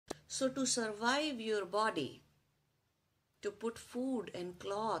So to survive your body, to put food and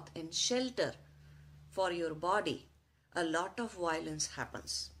cloth and shelter for your body, a lot of violence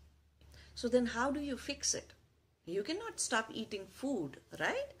happens. So then how do you fix it? You cannot stop eating food,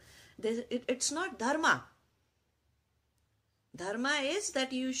 right? It's not dharma. Dharma is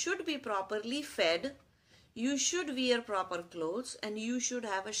that you should be properly fed, you should wear proper clothes, and you should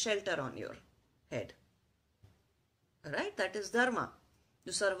have a shelter on your head. Right? That is dharma.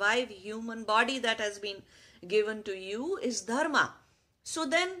 To survive human body that has been given to you is dharma. So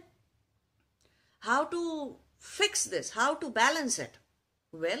then, how to fix this? How to balance it?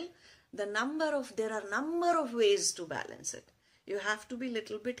 Well, there are number of ways to balance it. You have to be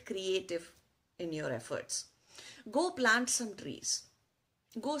little bit creative in your efforts. Go plant some trees.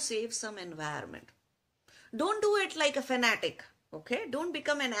 Go save some environment. Don't do it like a fanatic. Okay? Don't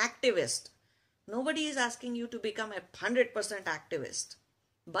become an activist. Nobody is asking you to become a 100% activist.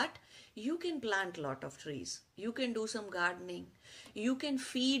 But you can plant a lot of trees. You can do some gardening. You can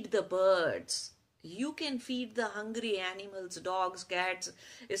feed the birds. You can feed the hungry animals, dogs, cats,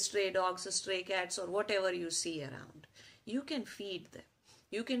 stray dogs, stray cats, or whatever you see around. You can feed them.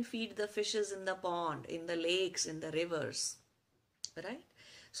 You can feed the fishes in the pond, in the lakes, in the rivers. Right?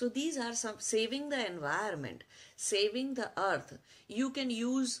 So these are some saving the environment, saving the earth. You can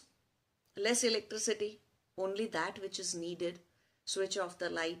use less electricity, only that which is needed. Switch off the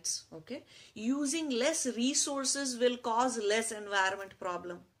lights. Okay? Using less resources will cause less environment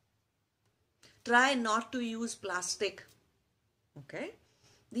problem. Try not to use plastic. Okay?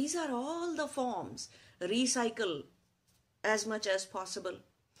 These are all the forms. Recycle as much as possible.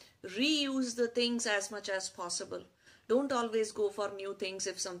 Reuse the things as much as possible. Don't always go for new things.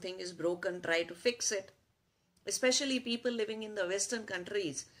 If something is broken, try to fix it. Especially people living in the Western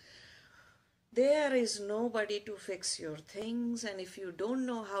countries. There is nobody to fix your things, and if you don't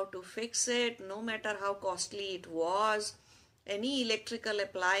know how to fix it, no matter how costly it was, any electrical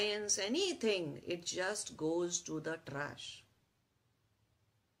appliance, anything, it just goes to the trash.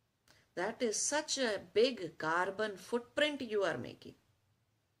 That is such a big carbon footprint you are making.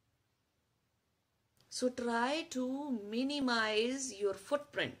 So try to minimize your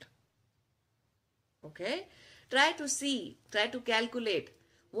footprint. Okay? Try to calculate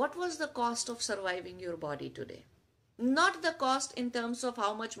what was the cost of surviving your body today. Not the cost in terms of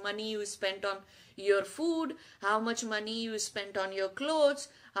how much money you spent on your food, how much money you spent on your clothes,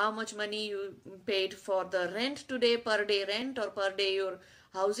 how much money you paid for the rent today, per day rent, or per day your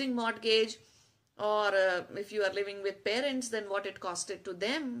housing mortgage, or if you are living with parents, then what it costed to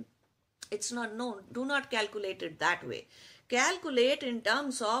them. It's not known. Do not calculate it that way. Calculate in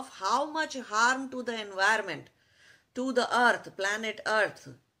terms of how much harm to the environment, to the earth, planet earth,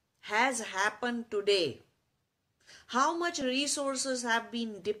 has happened today. How much resources have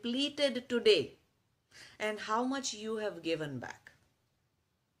been depleted today, and how much you have given back.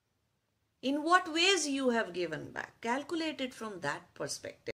 In what ways you have given back. Calculate it from that perspective.